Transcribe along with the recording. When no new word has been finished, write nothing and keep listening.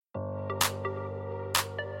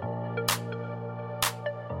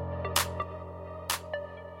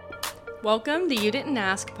Welcome to You Didn't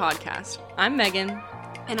Ask podcast. I'm Megan.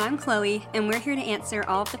 And I'm Chloe, and we're here to answer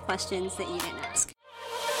all of the questions that you didn't ask.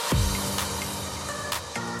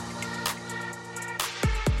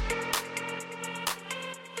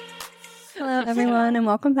 Hello, everyone, and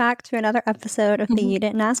welcome back to another episode of the You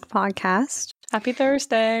Didn't Ask podcast. Happy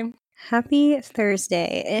Thursday. Happy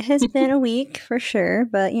Thursday. It has been a week for sure,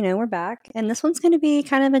 but we're back. And this one's going to be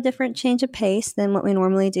kind of a different change of pace than what we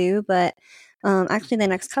normally do, but actually the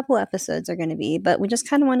next couple episodes are going to be, but we just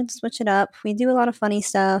kind of wanted to switch it up. We do a lot of funny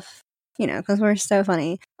stuff, because we're so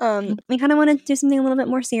funny. We kind of wanted to do something a little bit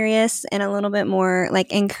more serious and a little bit more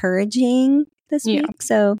like encouraging this week.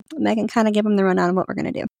 So Megan, kind of give them the rundown of what we're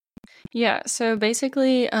going to do. Yeah, so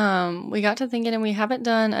basically we got to thinking, and we haven't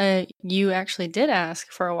done a You Actually Did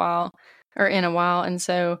Ask for a while, and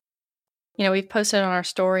so we've posted on our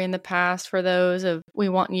story in the past for those of we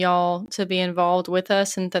want y'all to be involved with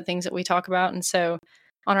us and the things that we talk about. And so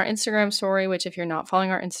on our Instagram story, which if you're not following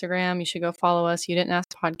our Instagram, you should go follow us, You Didn't Ask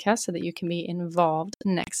podcast, so that you can be involved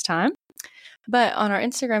next time. But on our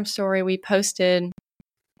Instagram story, we posted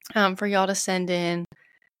for y'all to send in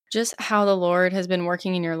just how the Lord has been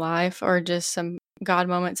working in your life, or just some God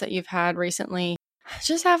moments that you've had recently.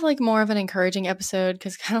 Just have like more of an encouraging episode,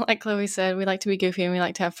 because kind of like Chloe said, we like to be goofy and we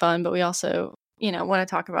like to have fun, but we also, want to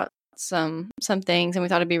talk about some things, and we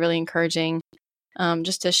thought it'd be really encouraging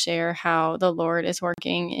just to share how the Lord is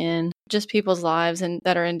working in just people's lives and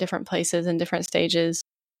that are in different places and different stages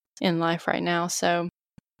in life right now. So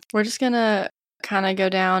we're just gonna kind of go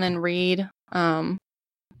down and read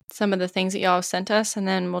some of the things that y'all have sent us, and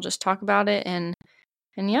then we'll just talk about it. And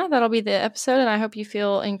yeah, that'll be the episode, and I hope you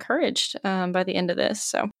feel encouraged by the end of this.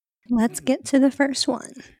 So let's get to the first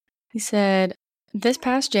one. He said, "This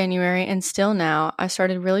past January and still now, I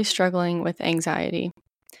started really struggling with anxiety.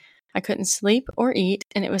 I couldn't sleep or eat,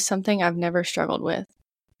 and it was something I've never struggled with.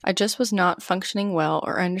 I just was not functioning well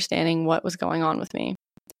or understanding what was going on with me.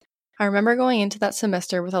 I remember going into that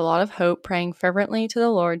semester with a lot of hope, praying fervently to the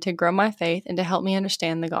Lord to grow my faith and to help me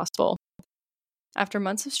understand the gospel. After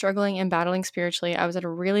months of struggling and battling spiritually, I was at a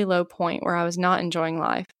really low point where I was not enjoying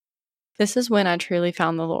life. This is when I truly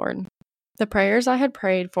found the Lord. The prayers I had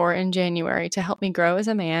prayed for in January to help me grow as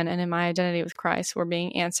a man and in my identity with Christ were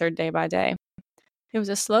being answered day by day. It was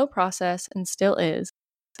a slow process and still is,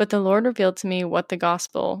 but the Lord revealed to me what the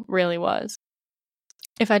gospel really was.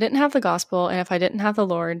 If I didn't have the gospel and if I didn't have the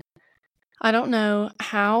Lord, I don't know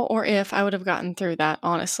how or if I would have gotten through that,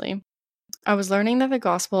 honestly. I was learning that the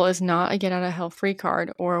gospel is not a get-out-of-hell-free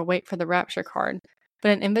card or a wait for the rapture card, but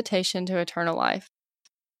an invitation to eternal life.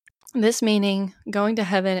 This meaning going to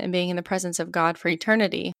heaven and being in the presence of God for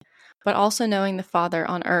eternity, but also knowing the Father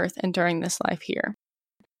on earth and during this life here.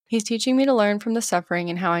 He's teaching me to learn from the suffering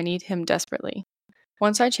and how I need Him desperately.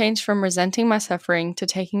 Once I changed from resenting my suffering to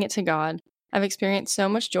taking it to God, I've experienced so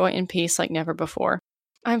much joy and peace like never before.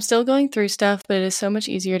 I'm still going through stuff, but it is so much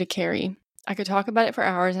easier to carry. I could talk about it for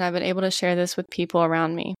hours, and I've been able to share this with people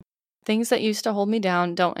around me. Things that used to hold me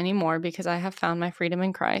down don't anymore because I have found my freedom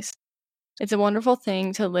in Christ. It's a wonderful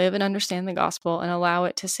thing to live and understand the gospel and allow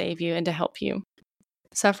it to save you and to help you.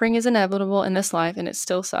 Suffering is inevitable in this life, and it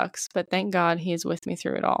still sucks, but thank God He is with me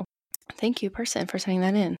through it all." Thank you, person, for sending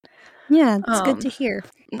that in. Yeah, it's good to hear.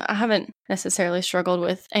 I haven't necessarily struggled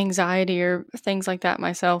with anxiety or things like that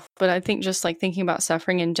myself, but I think just like thinking about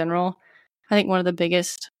suffering in general, I think one of the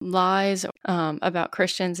biggest lies about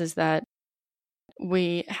Christians is that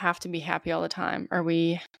we have to be happy all the time, or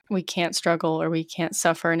we can't struggle, or we can't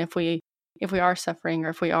suffer. And if we are suffering, or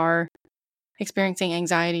if we are experiencing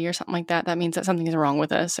anxiety or something like that, that means that something is wrong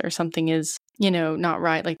with us, or something is, not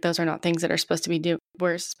right. Like those are not things that are supposed to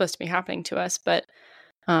be happening to us. But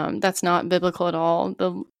that's not biblical at all.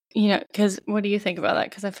 Because what do you think about that?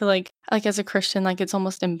 Because I feel like as a Christian, like it's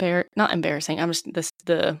almost not embarrassing. I'm just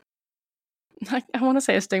I want to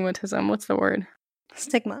say astigmatism. What's the word?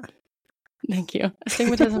 Stigma. Thank you.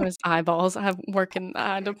 Astigmatism is eyeballs. I work in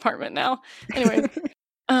the department now. Anyway,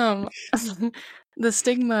 the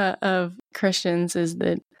stigma of Christians is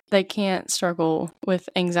that they can't struggle with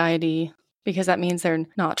anxiety because that means they're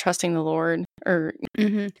not trusting the Lord. Or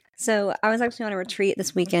So I was actually on a retreat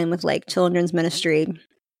this weekend with like children's ministry.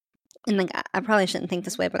 And like I probably shouldn't think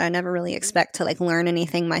this way, but I never really expect to like learn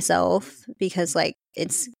anything myself, because like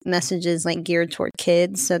it's messages like geared toward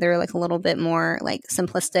kids, so they're like a little bit more like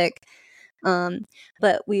simplistic.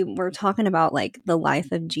 But we were talking about like the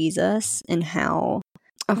life of Jesus and how,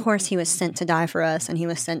 of course, He was sent to die for us, and He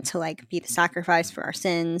was sent to like be the sacrifice for our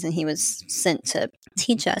sins, and He was sent to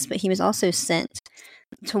teach us, but He was also sent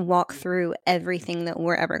to walk through everything that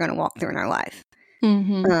we're ever going to walk through in our life.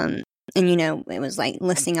 And, it was like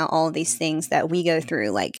listing out all of these things that we go through,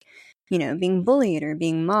 like being bullied or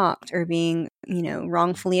being mocked or being,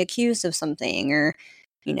 wrongfully accused of something, or,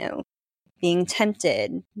 being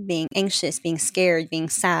tempted, being anxious, being scared, being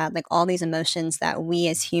sad, like all these emotions that we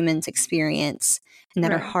as humans experience and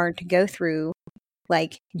that are Right. hard to go through,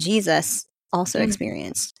 like Jesus also Mhm.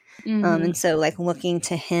 experienced. Mhm. And so like looking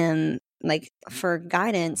to him like for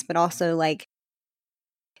guidance, but also like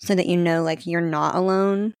so that like you're not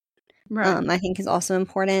alone, Right. I think is also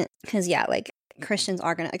important, because like Christians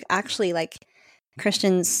are gonna actually like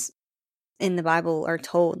Christians in the Bible are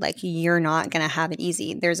told like you're not gonna have it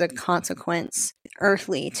easy. There's a consequence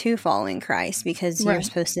earthly to following Christ, because you're Right.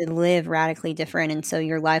 supposed to live radically different, and so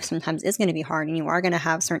your life sometimes is going to be hard, and you are going to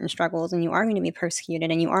have certain struggles, and you are going to be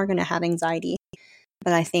persecuted, and you are going to have anxiety.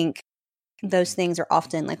 But I think those things are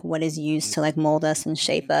often like what is used to like mold us and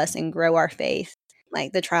shape us and grow our faith.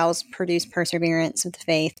 Like the trials produce perseverance with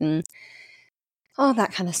faith and all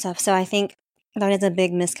that kind of stuff. So I think that is a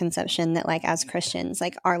big misconception that like as Christians,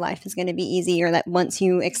 like our life is going to be easy, or that once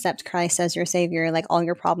you accept Christ as your savior, like all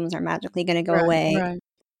your problems are magically going to go Right. away. Right.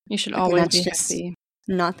 You should And always that's be just happy.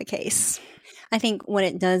 not the case. I think what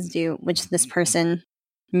it does do, which this person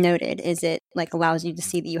noted, is it like allows you to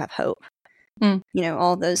see that you have hope. Mm.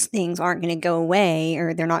 All those things aren't going to go away,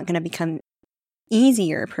 or they're not going to become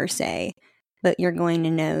easier per se, but you're going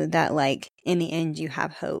to know that like in the end you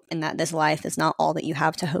have hope, and that this life is not all that you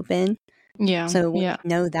have to hope in. Yeah. So when Yeah. you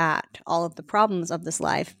know that, all of the problems of this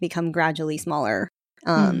life become gradually smaller,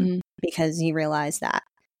 Mhm. because you realize that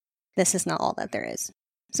this is not all that there is.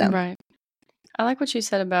 So Right. I like what you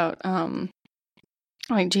said about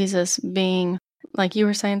like Jesus being, like you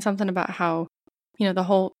were saying something about how, the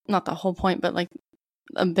whole, not the whole point, but like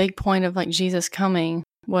a big point of like Jesus coming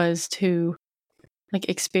was to like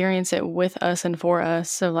experience it with us and for us.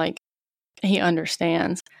 So like he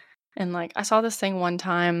understands. And like I saw this thing one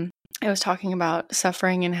time, it was talking about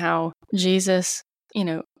suffering and how Jesus,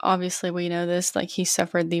 obviously we know this, like he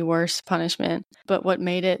suffered the worst punishment, but what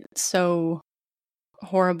made it so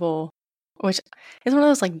horrible, which is one of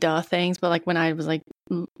those like duh things, but like when I was like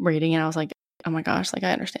reading it, I was like, oh my gosh, like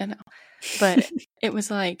I understand now. But it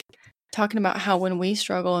was like talking about how when we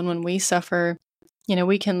struggle and when we suffer,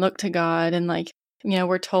 we can look to God, and like,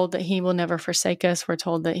 we're told that he will never forsake us. We're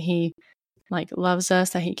told that he like loves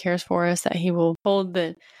us, that he cares for us, that he will hold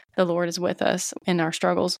that the Lord is with us in our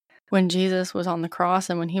struggles. When Jesus was on the cross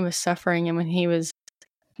and when he was suffering and when he was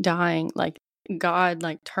dying, like God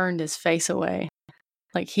like turned his face away.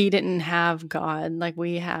 Like he didn't have God, like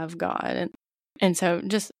we have God. And so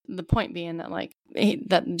just the point being that like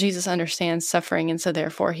that Jesus understands suffering, and so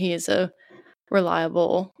therefore he is a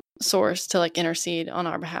reliable source to like intercede on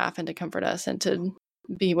our behalf and to comfort us and to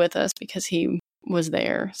be with us because he was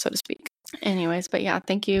there, so to speak. Anyways, but yeah,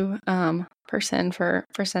 thank you, person, for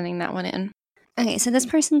sending that one in. okay, so this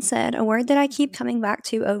person said, a word that I keep coming back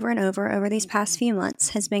to over and over these past few months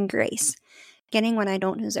has been grace. Getting what I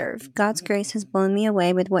don't deserve. God's grace has blown me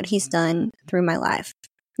away with what he's done through my life.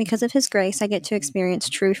 Because of his grace, I get to experience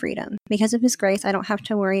true freedom. Because of his grace, I don't have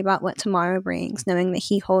to worry about what tomorrow brings, knowing that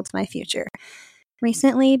he holds my future.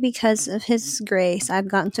 Recently, because of his grace, I've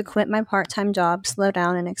gotten to quit my part-time job, slow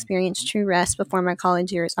down, and experience true rest before my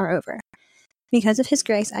college years are over. Because of his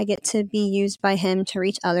grace, I get to be used by him to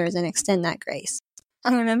reach others and extend that grace.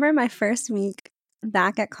 I remember my first week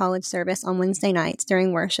back at college service on Wednesday nights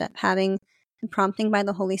during worship, having the prompting by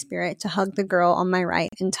the Holy Spirit to hug the girl on my right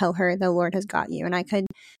and tell her the Lord has got you. And I could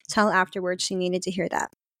tell afterwards she needed to hear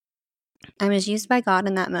that. I was used by God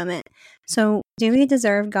in that moment. So, do we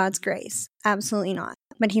deserve God's grace? Absolutely not.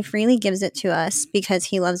 But he freely gives it to us because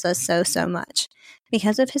he loves us so, so much.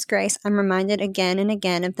 Because of his grace, I'm reminded again and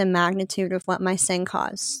again of the magnitude of what my sin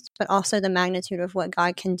caused, but also the magnitude of what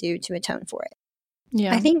God can do to atone for it.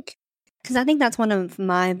 Yeah. I think that's one of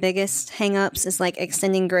my biggest hangups is like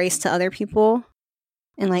extending grace to other people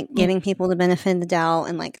and like giving people the benefit of the doubt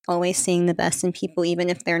and like always seeing the best in people, even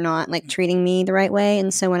if they're not like treating me the right way.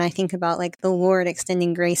 And so when I think about like the Lord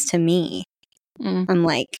extending grace to me, I'm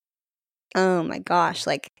like, oh my gosh,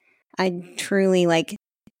 like I truly like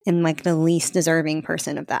am like the least deserving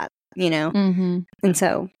person of that, Mm-hmm. And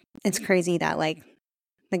so it's crazy that like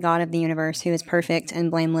the God of the universe, who is perfect and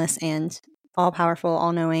blameless and all powerful,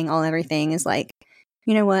 all knowing, all everything, is like,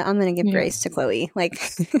 you know what? I'm going to give Yeah. grace to Chloe. Like,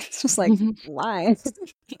 it's just like, why?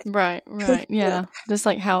 Right. Yeah. Just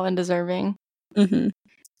like how undeserving. Mm-hmm.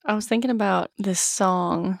 I was thinking about this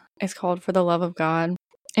song. It's called For the Love of God.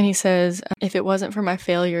 And he says, if it wasn't for my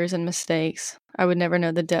failures and mistakes, I would never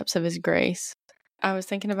know the depths of his grace. I was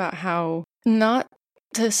thinking about how, not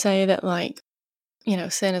to say that like,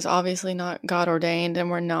 sin is obviously not God ordained and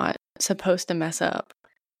we're not supposed to mess up.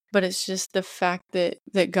 but it's just the fact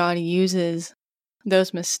that God uses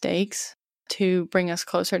those mistakes to bring us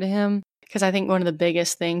closer to Him. Because I think one of the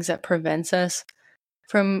biggest things that prevents us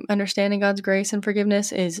from understanding God's grace and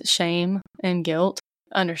forgiveness is shame and guilt,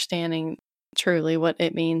 understanding truly what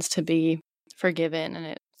it means to be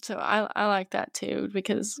forgiven. So I like that too,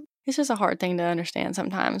 because it's just a hard thing to understand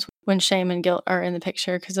sometimes when shame and guilt are in the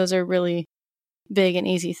picture, because those are really big and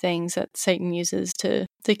easy things that Satan uses to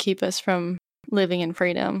keep us from living in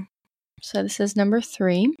freedom. So this is number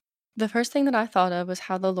 3. The first thing that I thought of was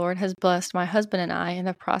how the Lord has blessed my husband and I in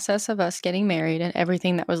the process of us getting married and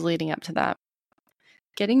everything that was leading up to that.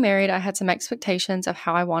 Getting married, I had some expectations of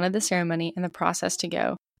how I wanted the ceremony and the process to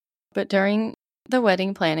go. But during the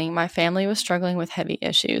wedding planning, my family was struggling with heavy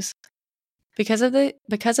issues. Because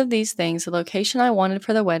of these things, the location I wanted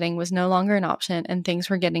for the wedding was no longer an option, and things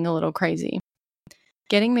were getting a little crazy.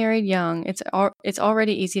 Getting married young, it's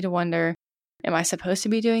already easy to wonder, am I supposed to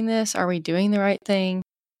be doing this? Are we doing the right thing?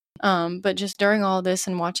 But just during all this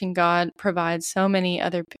and watching God provide so many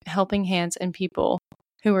other helping hands and people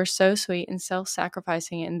who were so sweet and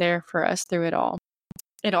self-sacrificing and there for us through it all.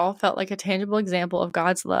 It all felt like a tangible example of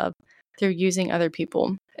God's love through using other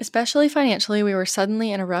people. Especially financially, we were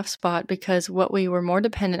suddenly in a rough spot because what we were more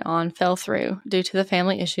dependent on fell through due to the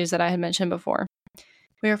family issues that I had mentioned before.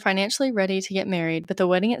 We were financially ready to get married, but the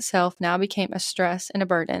wedding itself now became a stress and a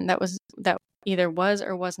burden that either was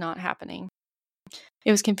or was not happening.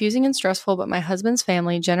 It was confusing and stressful, but my husband's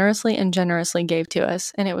family generously gave to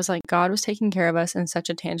us, and it was like God was taking care of us in such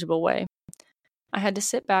a tangible way. I had to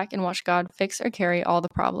sit back and watch God fix or carry all the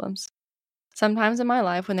problems. Sometimes in my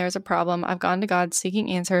life, when there is a problem, I've gone to God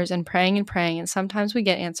seeking answers and praying, and sometimes we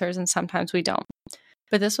get answers and sometimes we don't.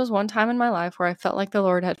 But this was one time in my life where I felt like the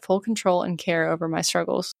Lord had full control and care over my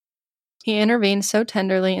struggles. He intervened so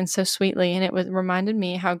tenderly and so sweetly, and it reminded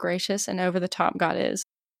me how gracious and over the top God is.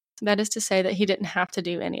 That is to say that He didn't have to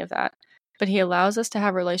do any of that, but He allows us to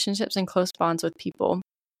have relationships and close bonds with people.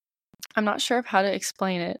 I'm not sure of how to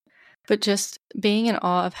explain it, but just being in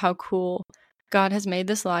awe of how cool God has made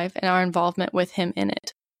this life and our involvement with Him in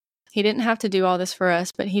it. He didn't have to do all this for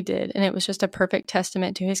us, but He did, and it was just a perfect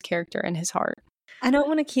testament to His character and His heart. I don't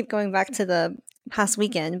want to keep going back to the past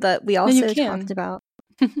weekend, but we also talked about...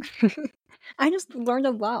 I just learned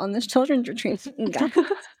a lot on this children's retreat.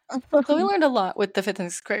 Chloe learned a lot with the 5th and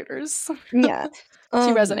 6th graders. Yeah.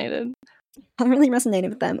 She resonated. I really resonated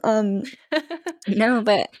with them. No,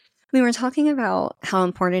 but we were talking about how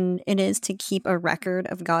important it is to keep a record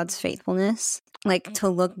of God's faithfulness, like to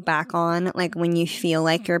look back on, like when you feel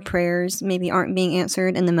like your prayers maybe aren't being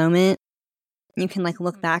answered in the moment. You can like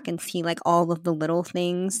look back and see like all of the little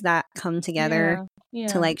things that come together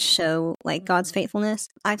to like show like God's faithfulness.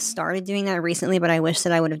 I've started doing that recently, but I wish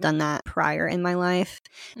that I would have done that prior in my life,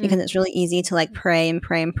 because it's really easy to like pray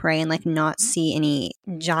and like not see any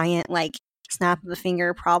giant like snap of a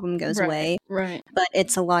finger problem goes away. Right. But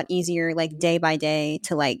it's a lot easier like day by day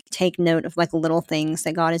to like take note of like little things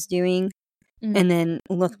that God is doing and then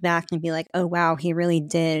look back and be like, oh wow, He really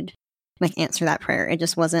did like answer that prayer. It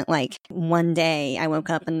just wasn't like one day I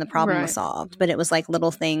woke up and the problem was solved, but it was like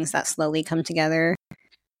little things that slowly come together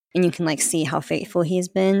and you can like see how faithful He's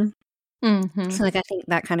been. So like I think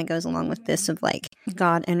that kind of goes along with this of like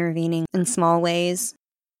God intervening in small ways,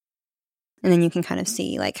 and then you can kind of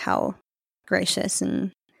see like how gracious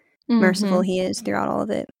and merciful He is throughout all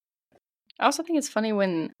of it. I also think it's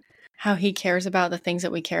funny how He cares about the things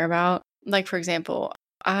that we care about. Like, for example,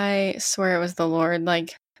 I swear it was the Lord,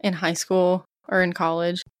 like in high school or in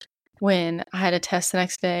college, when I had a test the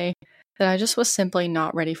next day that I just was simply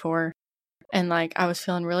not ready for. And like, I was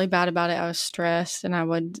feeling really bad about it. I was stressed and I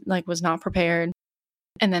was not prepared.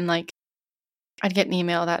 And then like, I'd get an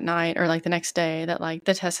email that night or like the next day that like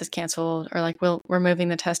the test is canceled, or like we're moving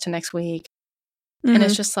the test to next week. And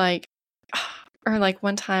it's just like, or like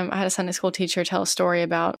one time I had a Sunday school teacher tell a story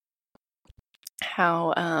about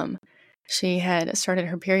how she had started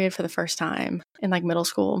her period for the first time in like middle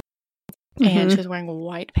school, and she was wearing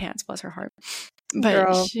white pants, bless her heart. But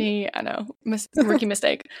Girl. I know, rookie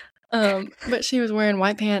mistake. But she was wearing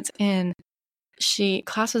white pants, and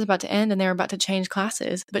class was about to end and they were about to change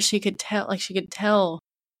classes, but she could tell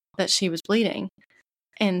that she was bleeding.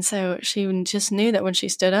 And so she just knew that when she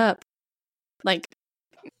stood up, like,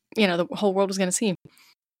 you know, the whole world was going to see.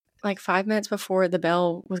 Like 5 minutes before the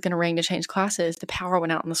bell was going to ring to change classes, the power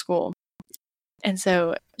went out in the school. And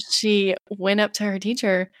so she went up to her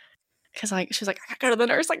teacher because like she was like, I gotta go to the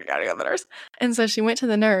nurse, like I gotta go to the nurse. And so she went to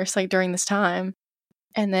the nurse like during this time,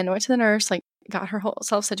 and then went to the nurse, like got her whole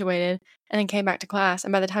self situated, and then came back to class.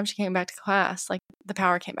 And by the time she came back to class, like the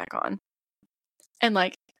power came back on. And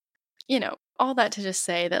like, all that to just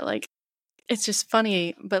say that, like, it's just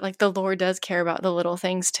funny, but, like, the Lord does care about the little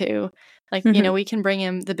things too. Like, we can bring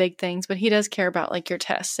him the big things, but he does care about, like, your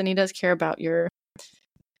tests, and he does care about your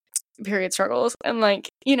period struggles, and, like,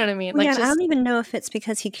 you know what I mean? Well, Like, I don't even know if it's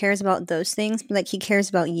because he cares about those things, but, like, he cares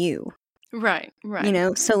about you. Right.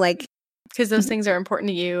 So, like, because those things are important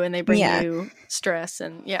to you, and they bring you stress,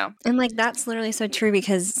 and And, like, that's literally so true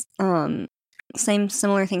because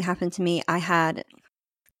similar thing happened to me. I had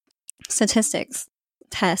statistics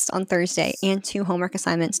test on Thursday and 2 homework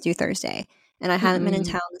assignments due Thursday. And I hadn't been in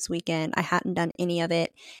town this weekend. I hadn't done any of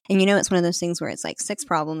it. And it's one of those things where it's like 6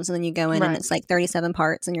 problems and then you go in and it's like 37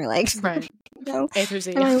 parts and you're like, A through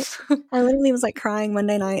Z. And I literally was like crying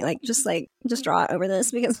Monday night, like distraught over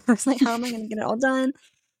this because I was like, how am I going to get it all done?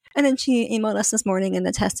 And then she emailed us this morning and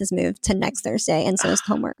the test is moved to next Thursday and so is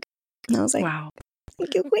the homework. And I was like, wow.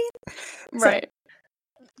 Thank you, Queen. Right.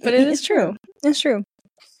 But it is true. It's true.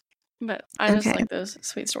 But I just like those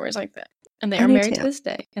sweet stories like that. And they are married to this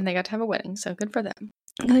day. And they got to have a wedding. So good for them.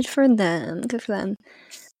 Good for them. Good for them.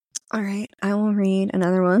 All right. I will read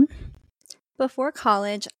another one. Before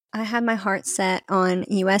college, I had my heart set on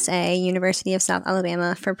USA, University of South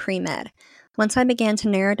Alabama, for pre-med. Once I began to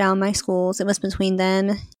narrow down my schools, it was between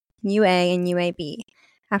them, UA, and UAB.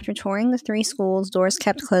 After touring the 3 schools, doors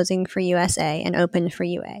kept closing for USA and opened for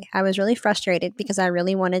UA. I was really frustrated because I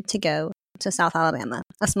really wanted to go to South Alabama,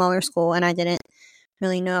 a smaller school, and I didn't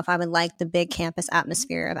really know if I would like the big campus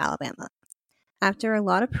atmosphere of Alabama. After a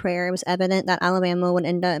lot of prayer, it was evident that Alabama would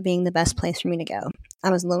end up being the best place for me to go. I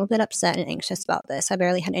was a little bit upset and anxious about this. I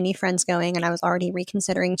barely had any friends going, and I was already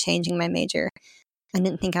reconsidering changing my major. I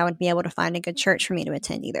didn't think I would be able to find a good church for me to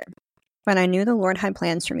attend either. But I knew the Lord had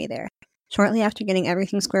plans for me there. Shortly after getting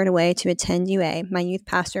everything squared away to attend UA, my youth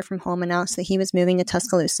pastor from home announced that he was moving to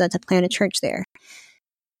Tuscaloosa to plant a church there.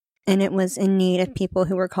 And it was in need of people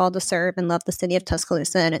who were called to serve and love the city of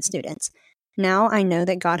Tuscaloosa and its students. Now I know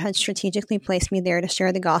that God had strategically placed me there to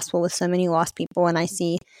share the gospel with so many lost people, and I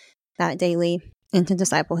see that daily and to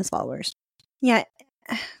disciple his followers. Yeah,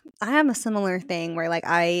 I have a similar thing where, like,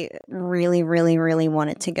 I really, really, really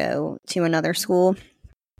wanted to go to another school.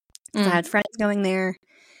 I had friends going there,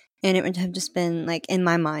 and it would have just been, like, in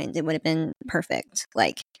my mind, it would have been perfect.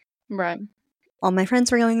 Like, all my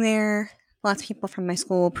friends were going there. Lots of people from my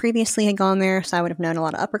school previously had gone there, so I would have known a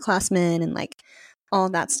lot of upperclassmen and, like, all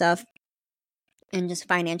that stuff. And just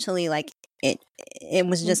financially, like, it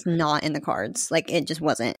was just not in the cards. Like, it just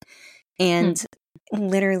wasn't. And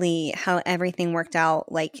literally how everything worked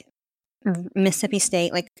out, like, Mississippi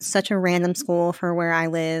State, like, such a random school for where I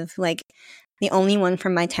live. Like, the only one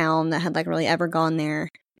from my town that had, like, really ever gone there.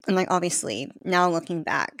 And, like, obviously, now looking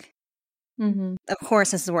back, of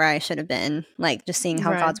course, this is where I should have been, like, just seeing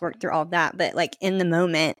how God's worked through all of that. But, like, in the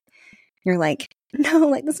moment, you're like, no,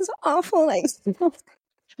 like, this is awful. Like,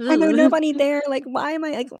 I know nobody there. Like, why am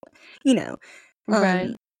I, like,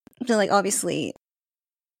 So, like, obviously,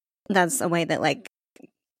 that's a way that, like,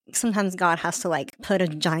 sometimes God has to, like, put a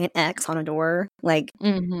giant X on a door, like,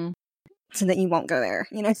 so that you won't go there,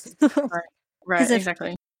 Right,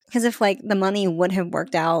 exactly. Because if, like, the money would have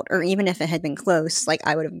worked out, or even if it had been close, like,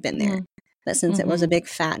 I would have been there. But since it was a big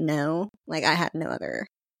fat no, like, I had no other.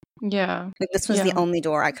 Yeah. Like, this was the only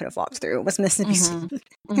door I could have walked through, was Mississippi State.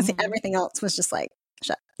 Because everything else was just, like,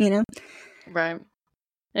 shut, Right. And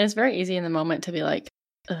it's very easy in the moment to be like,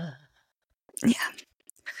 ugh. Yeah.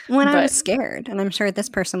 When I was scared, and I'm sure this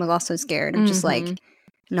person was also scared of just, like,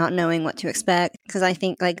 not knowing what to expect, because I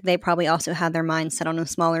think, like, they probably also had their mind set on a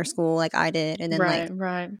smaller school like I did, and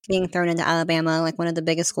then being thrown into Alabama, like, one of the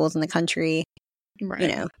biggest schools in the country,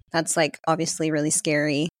 that's, like, obviously really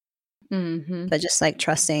scary, but just, like,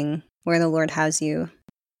 trusting where the Lord has you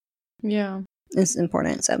is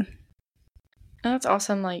important. So and that's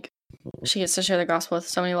awesome. Like, she gets to share the gospel with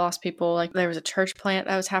so many lost people. Like, there was a church plant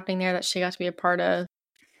that was happening there that she got to be a part of.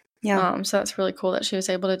 So that's really cool that she was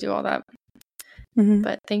able to do all that.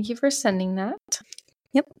 But thank you for sending that.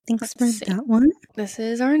 Yep, thanks for that one. This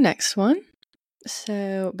is our next one.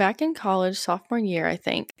 So back in college, sophomore year, I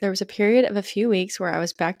think, there was a period of a few weeks where I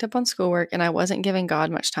was backed up on schoolwork and I wasn't giving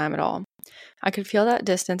God much time at all. I could feel that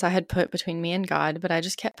distance I had put between me and God, but I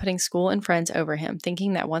just kept putting school and friends over him,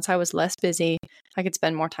 thinking that once I was less busy, I could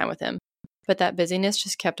spend more time with him. But that busyness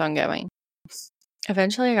just kept on going.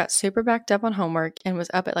 Eventually, I got super backed up on homework and was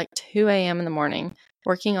up at like 2 a.m. in the morning,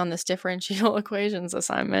 working on this differential equations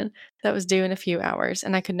assignment that was due in a few hours,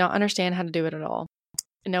 and I could not understand how to do it at all.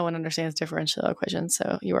 No one understands differential equations,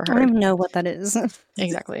 so you are heard. I don't even know what that is.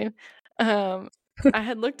 Exactly. I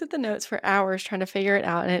had looked at the notes for hours trying to figure it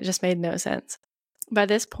out, and it just made no sense. By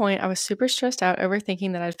this point, I was super stressed out,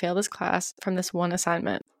 overthinking that I'd fail this class from this one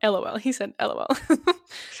assignment. LOL. He said LOL.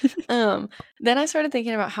 Then I started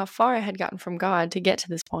thinking about how far I had gotten from God to get to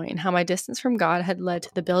this point and how my distance from God had led to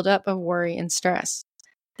the buildup of worry and stress.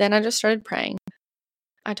 Then I just started praying.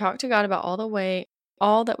 I talked to God about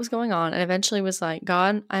all that was going on, and eventually was like,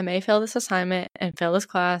 God, I may fail this assignment and fail this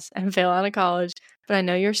class and fail out of college, but I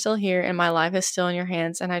know you're still here and my life is still in your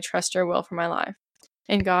hands, and I trust your will for my life.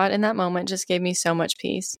 And God, in that moment, just gave me so much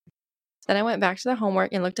peace. Then I went back to the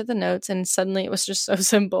homework and looked at the notes, and suddenly it was just so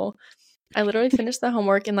simple. I literally finished the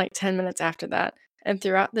homework in like 10 minutes after that. And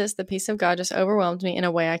throughout this, the peace of God just overwhelmed me in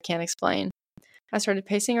a way I can't explain. I started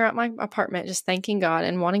pacing around my apartment, just thanking God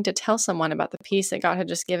and wanting to tell someone about the peace that God had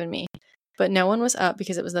just given me. But no one was up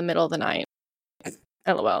because it was the middle of the night.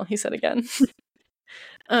 LOL, he said again.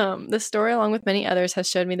 This story, along with many others, has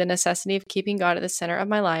showed me the necessity of keeping God at the center of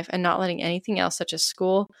my life and not letting anything else, such as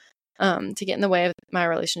school, to get in the way of my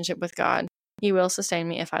relationship with God. He will sustain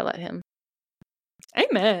me if I let him.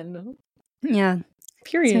 Amen. Yeah.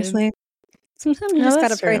 Period. Seriously. Sometimes you No, just gotta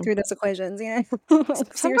that's pray true. through those equations, yeah.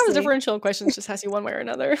 Sometimes Seriously. differential equations just has you one way or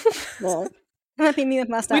another. Well, happy me with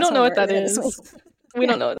my stats We don't know what homework. that is. We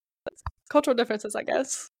don't know what that is. Cultural differences, I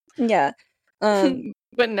guess. Yeah.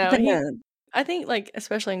 But no, But no. I think, like,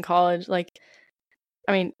 especially in college, like,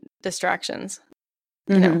 I mean, distractions.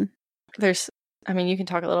 You know, there's, I mean, you can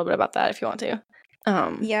talk a little bit about that if you want to.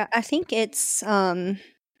 Yeah, I think it's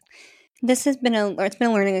this has been it's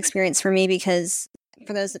been a learning experience for me because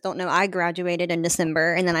for those that don't know, I graduated in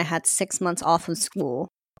December and then I had 6 months off of school.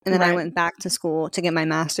 And then I Right. went back to school to get my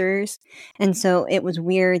master's. And so it was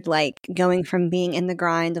weird, like going from being in the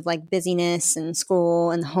grind of like busyness and school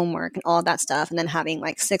and homework and all that stuff, and then having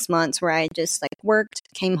like 6 months where I just like worked,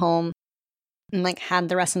 came home, and like had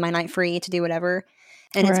the rest of my night free to do whatever.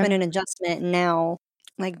 And it's Right. been an adjustment now,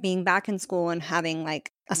 like being back in school and having like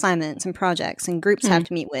assignments and projects and groups I have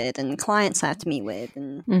to meet with and clients I have to meet with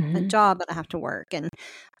and a job that I have to work and,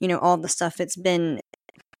 you know, all the stuff. It's been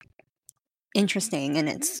interesting, and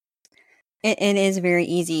it is very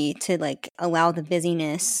easy to like allow the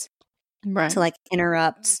busyness Right. to like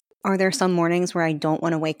interrupt. Are there some mornings where I don't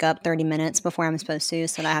want to wake up 30 minutes before I'm supposed to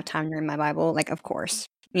so that I have time to read my Bible? Like, of course,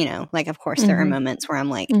 you know, like, of course, there are moments where I'm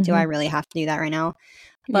like, do I really have to do that right now?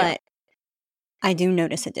 But I do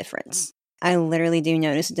notice a difference. I literally do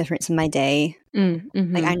notice a difference in my day.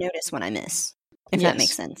 Like, I notice when I miss, if that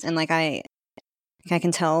makes sense. And like, I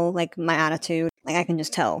can tell like my attitude. Like, I can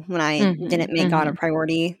just tell when I didn't make God a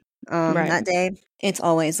priority that day. It's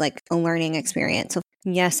always like a learning experience. So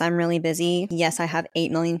yes, I'm really busy. Yes, I have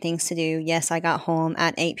 8 million things to do. Yes, I got home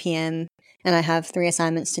at 8 p.m. and I have 3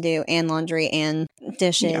 assignments to do and laundry and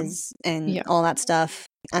dishes and all that stuff.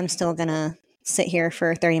 I'm still gonna sit here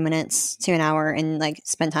for 30 minutes to an hour and like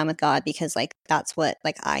spend time with God because like that's what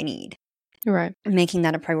like I need. Right. Making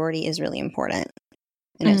that a priority is really important.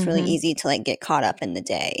 And it's really easy to like get caught up in the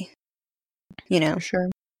day, you know? For sure.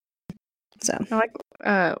 So I like,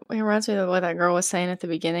 it reminds me of what that girl was saying at the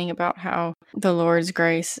beginning about how the Lord's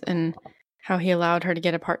grace and how he allowed her to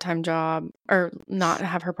get a part-time job or not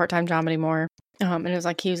have her part-time job anymore. And it was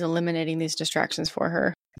like he was eliminating these distractions for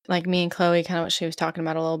her. Like me and Chloe, kind of what she was talking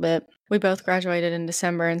about a little bit. We both graduated in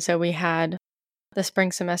December, and so we had the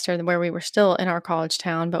spring semester where we were still in our college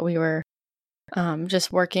town, but we were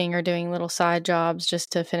just working or doing little side jobs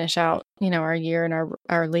just to finish out, you know, our year and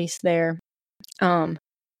our lease there.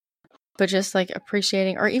 But just like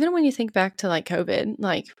appreciating, or even when you think back to like COVID,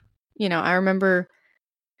 like, you know, I remember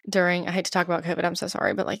I hate to talk about COVID, I'm so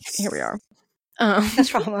sorry, but like, here we are. that's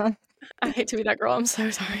trauma. I hate to be that girl, I'm so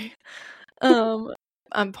sorry.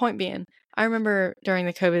 Point being, I remember during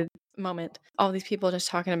the COVID moment, all these people just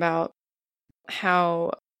talking about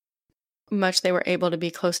how much they were able to be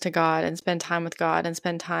close to God and spend time with God and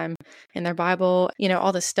spend time in their Bible, you know,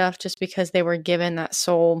 all this stuff just because they were given that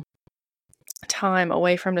soul time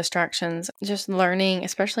away from distractions. Just learning,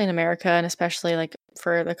 especially in America and especially like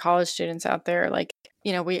for the college students out there, like,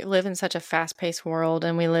 you know, we live in such a fast-paced world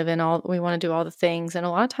and we want to do all the things, and a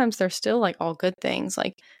lot of times they're still like all good things.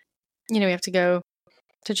 Like, you know, we have to go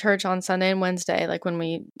to church on Sunday and Wednesday, like when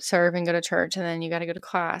we serve and go to church, and then you got to go to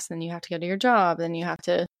class, and then you have to go to your job, then you have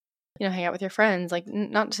to, you know, hang out with your friends. Like,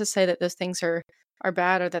 not to say that those things are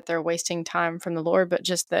bad or that they're wasting time from the Lord, but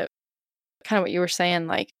just that kind of what you were saying,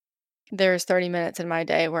 like there's 30 minutes in my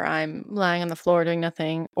day where I'm lying on the floor doing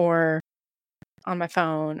nothing or on my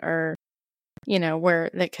phone, or, you know,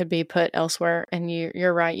 where that could be put elsewhere. And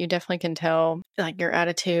you're right. You definitely can tell like your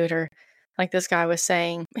attitude, or like this guy was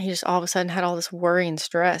saying, he just all of a sudden had all this worry and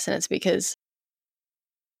stress. And it's because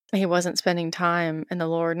he wasn't spending time in the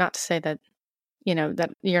Lord. Not to say that, you know,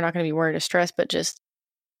 that you're not going to be worried or stressed, but just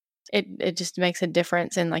it just makes a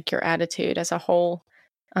difference in like your attitude as a whole.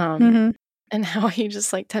 Mm-hmm. And how he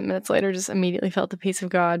just like 10 minutes later just immediately felt the peace of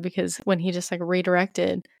God, because when he just like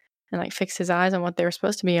redirected and like fixed his eyes on what they were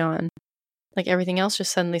supposed to be on, like everything else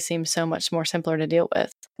just suddenly seems so much more simpler to deal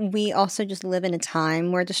with. We also just live in a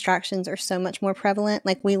time where distractions are so much more prevalent.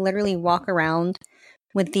 Like we literally walk around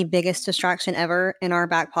with the biggest distraction ever in our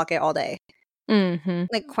back pocket all day. Mm-hmm.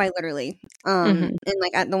 Like quite literally. Mm-hmm. And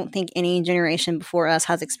like I don't think any generation before us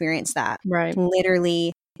has experienced that. Right.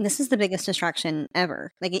 Literally, this is the biggest distraction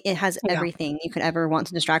ever. Like it has Yeah. everything you could ever want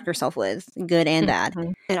to distract yourself with, good and bad.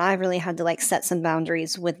 Mhm. And I really had to like set some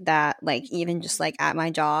boundaries with that. Like even just like at my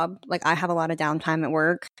job, like I have a lot of downtime at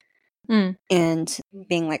work, and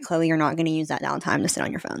being like, Chloe, you're not going to use that downtime to sit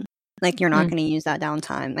on your phone. Like you're not going to use that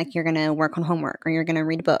downtime. Like you're going to work on homework, or you're going to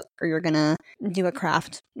read a book, or you're going to do a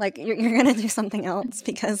craft. Like you're going to do something else,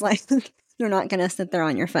 because like you're not going to sit there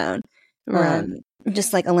on your phone. Right.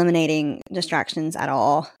 Just like eliminating distractions at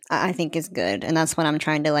all, I think is good. And that's what I'm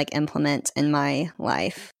trying to like implement in my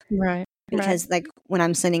life. Right. Because like when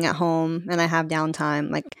I'm sitting at home and I have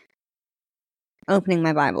downtime, like opening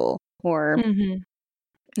my Bible, or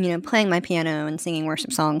Mm-hmm. you know, playing my piano and singing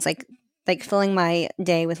worship songs, like filling my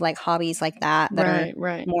day with like hobbies like that are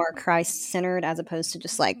Right. more Christ centered, as opposed to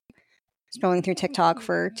just like scrolling through TikTok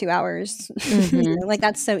for 2 hours. Mm-hmm. You know, like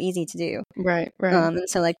that's so easy to do. Right. And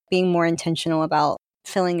so like being more intentional about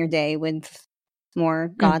filling your day with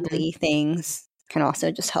more godly things can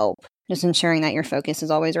also just help. Just ensuring that your focus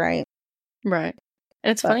is always right. Right.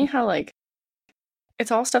 And it's But- funny how like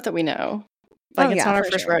it's all stuff that we know. Like Oh, it's yeah, not our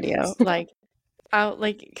for first sure. rodeo. Like out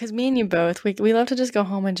like because me and you both we love to just go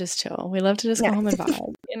home and just chill. We love to just Yeah. go home and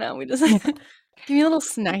vibe. You know, we just give me a little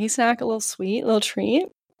snacky snack, a little sweet, a little treat,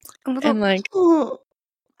 and like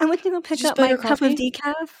I went to go pick did you up spill my your cup of coffee?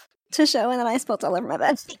 decaf to show, and then I spilled all over my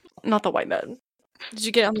bed. Not the white bed. Did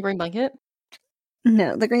you get it on the green blanket?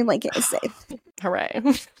 No, the green blanket is safe. Hooray!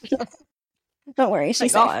 Don't worry,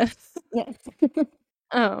 she's Thank safe. God.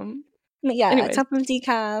 Yeah. But yeah, Anyways. a cup of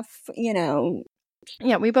decaf, you know.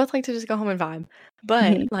 Yeah, we both like to just go home and vibe.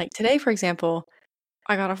 But like today, for example,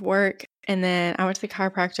 I got off work and then I went to the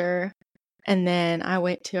chiropractor, and then I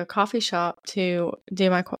went to a coffee shop to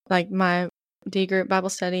do my D group Bible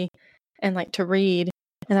study and like to read.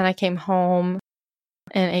 And then I came home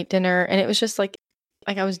and ate dinner, and it was just like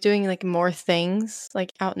I was doing like more things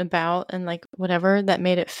like out and about and like whatever that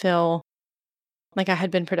made it feel like I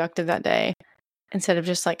had been productive that day, instead of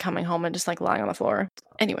just like coming home and just like lying on the floor.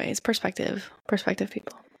 Anyways, perspective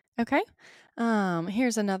people. Okay.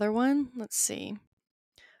 Here's another one. Let's see.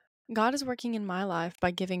 God is working in my life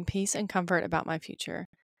by giving peace and comfort about my future.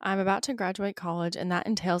 I'm about to graduate college, and that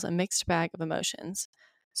entails a mixed bag of emotions.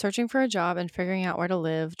 Searching for a job and figuring out where to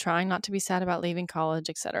live, trying not to be sad about leaving college,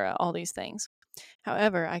 etc., all these things.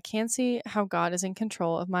 However, I can see how God is in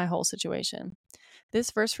control of my whole situation.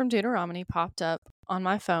 This verse from Deuteronomy popped up on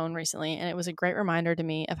my phone recently, and it was a great reminder to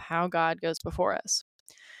me of how God goes before us.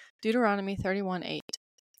 Deuteronomy 31:8.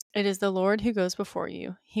 It is the Lord who goes before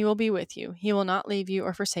you. He will be with you. He will not leave you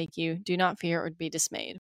or forsake you. Do not fear or be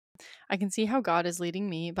dismayed. I can see how God is leading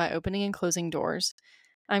me by opening and closing doors.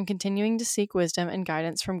 I'm continuing to seek wisdom and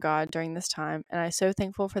guidance from God during this time, and I am so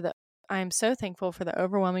thankful for the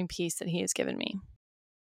overwhelming peace that He has given me.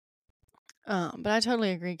 But I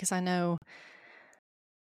totally agree, because I know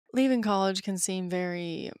leaving college can seem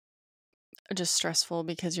very just stressful,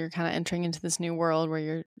 because you're kind of entering into this new world where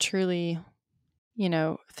you're truly,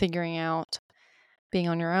 figuring out being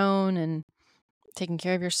on your own and taking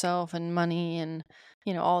care of yourself and money and,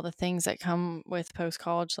 all the things that come with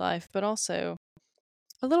post-college life, but also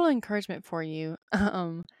a little encouragement for you.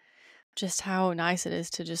 Just how nice it is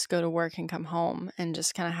to just go to work and come home and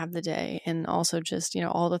just kind of have the day. And also just,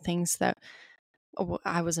 all the things that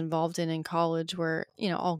I was involved in college were,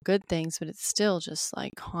 all good things, but it's still just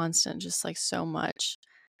like constant, just like so much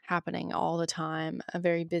happening all the time. A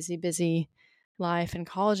very busy life. And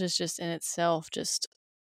college is just in itself just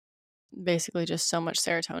basically just so much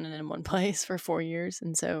serotonin in one place for 4 years.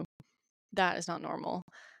 And so that is not normal.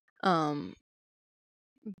 But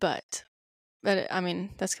I mean,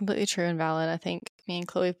 that's completely true and valid. I think me and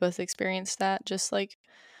Chloe both experienced that, just like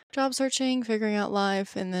job searching, figuring out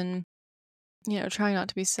life, and then, trying not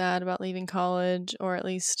to be sad about leaving college, or at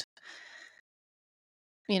least,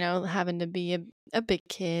 having to be a big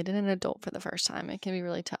kid and an adult for the first time. It can be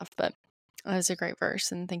really tough, but that is a great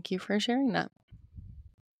verse, and thank you for sharing that.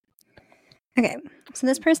 Okay, so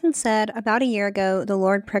this person said, about a year ago, the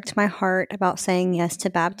Lord pricked my heart about saying yes to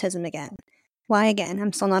baptism again. Why again?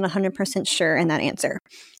 I'm still not 100% sure in that answer.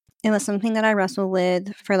 It was something that I wrestled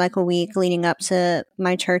with for like a week leading up to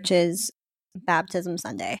my church's baptism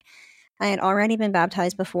Sunday. I had already been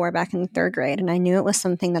baptized before back in the 3rd grade, and I knew it was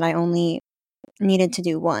something that I only needed to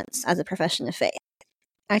do once as a profession of faith.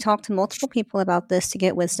 I talked to multiple people about this to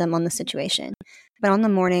get wisdom on the situation. But on the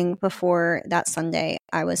morning before that Sunday,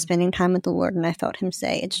 I was spending time with the Lord, and I felt him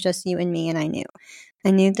say, "It's just you and me," and I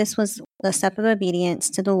knew this was the step of obedience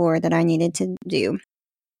to the Lord that I needed to do.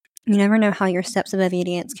 You never know how your steps of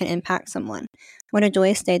obedience can impact someone. What a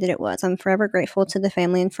joyous day that it was. I'm forever grateful to the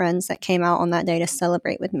family and friends that came out on that day to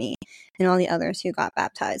celebrate with me and all the others who got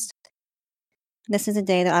baptized. This is a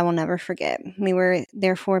day that I will never forget. We were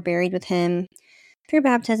therefore buried with him through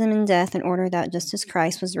baptism and death, in order that just as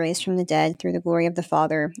Christ was raised from the dead through the glory of the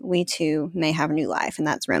Father, we too may have new life. And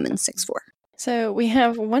that's Romans 6:4. So we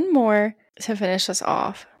have one more to finish us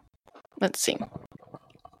off. Let's see.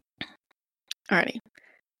 Alrighty.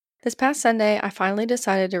 This past Sunday, I finally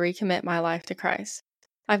decided to recommit my life to Christ.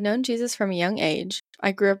 I've known Jesus from a young age.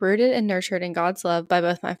 I grew up rooted and nurtured in God's love by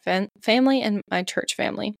both my family and my church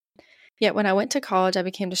family. Yet when I went to college, I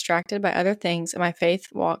became distracted by other things, and my faith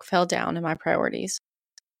walk fell down in my priorities.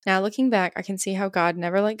 Now looking back, I can see how God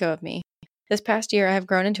never let go of me. This past year, I have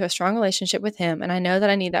grown into a strong relationship with Him, and I know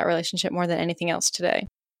that I need that relationship more than anything else today.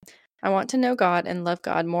 I want to know God and love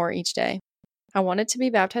God more each day. I wanted to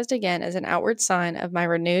be baptized again as an outward sign of my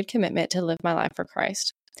renewed commitment to live my life for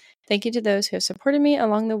Christ. Thank you to those who have supported me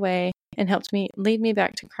along the way and helped me lead me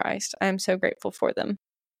back to Christ. I am so grateful for them.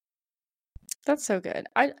 That's so good.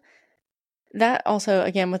 That also,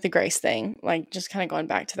 again, with the grace thing, like, just kind of going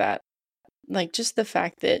back to that, like, just the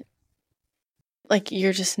fact that, like,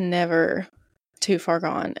 you're just never too far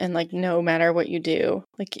gone, and, like, no matter what you do,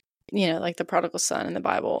 like, you know, like the prodigal son in the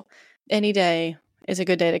Bible, any day is a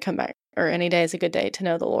good day to come back, or any day is a good day to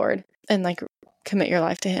know the Lord and, like, commit your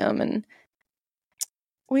life to Him, and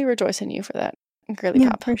we rejoice in you for that, girly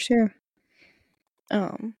pop. For sure.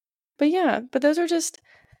 But yeah, but those are just,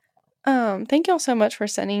 thank y'all so much for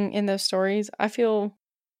sending in those stories. I feel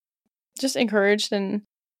just encouraged, and,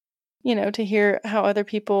 you know, to hear how other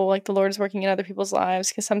people, like, the Lord is working in other people's lives,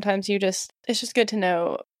 because sometimes it's just good to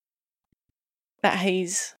know that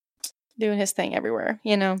He's doing His thing everywhere,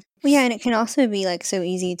 you know? Well, yeah, and it can also be, like, so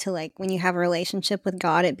easy to, like, when you have a relationship with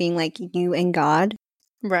God, it being, like, you and God.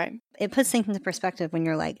 Right. It puts things into perspective when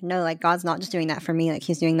you're like, no, like, God's not just doing that for me, like,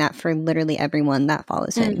 He's doing that for literally everyone that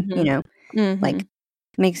follows Him, you know? Like,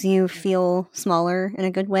 makes you feel smaller in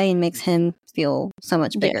a good way and makes Him feel so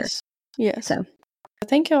much bigger. Yes. So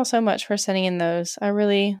thank you all so much for sending in those. I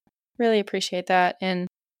really, really appreciate that. And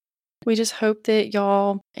we just hope that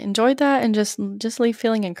y'all enjoyed that, and just leave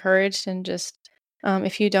feeling encouraged, and just,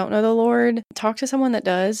 if you don't know the Lord, talk to someone that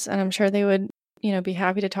does. And I'm sure they would, you know, be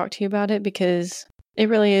happy to talk to you about it, because it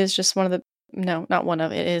really is just it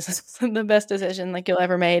is the best decision, like, you'll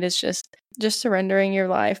ever made, is just surrendering your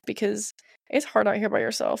life, because it's hard out here by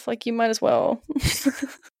yourself. Like, you might as well.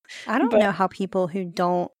 I don't know how people who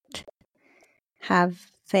don't have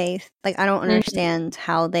faith, like, I don't understand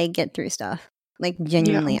how they get through stuff. Like,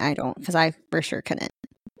 genuinely, I don't, because I for sure couldn't.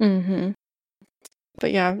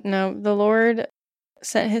 But yeah, no, the Lord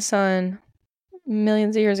sent His Son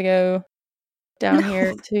millions of years ago down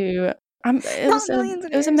here to.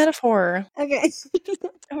 It was a metaphor. Okay.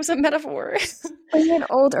 It was a metaphor. Are you an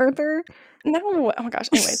old earther? No. Oh my gosh.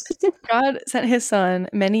 Anyways, God sent His Son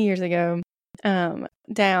many years ago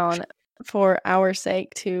down for our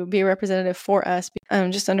sake to be a representative for us.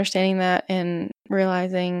 Just understanding that and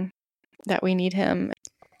realizing that we need Him.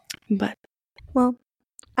 But well,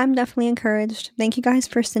 I'm definitely encouraged. Thank you guys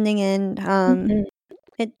for sending in.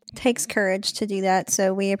 It takes courage to do that,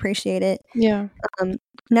 so we appreciate it. Yeah.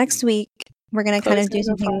 Next week we're gonna kind of do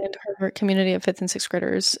something into her community of 5th and 6th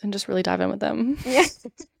graders and just really dive in with them. Yeah.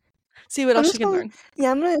 See what else you can learn.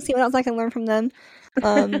 Yeah, I'm gonna see what else I can learn from them.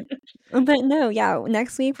 But no, yeah,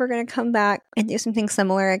 next week we're gonna come back and do something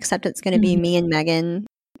similar, except it's gonna be me and Megan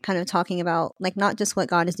kind of talking about, like, not just what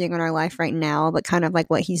God is doing in our life right now, but kind of like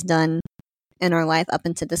what He's done in our life up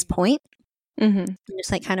until this point.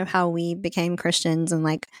 Just like kind of how we became Christians and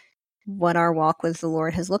like what our walk with the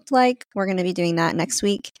Lord has looked like. We're going to be doing that next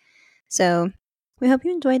week. So we hope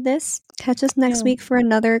you enjoyed this. Catch us next week for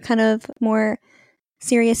another kind of more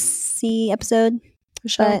serious-y episode.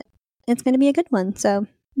 But it's going to be a good one. So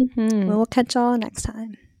we'll catch y'all next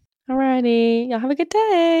time. Alrighty. Y'all have a good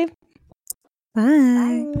day.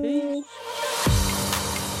 Bye. Peace.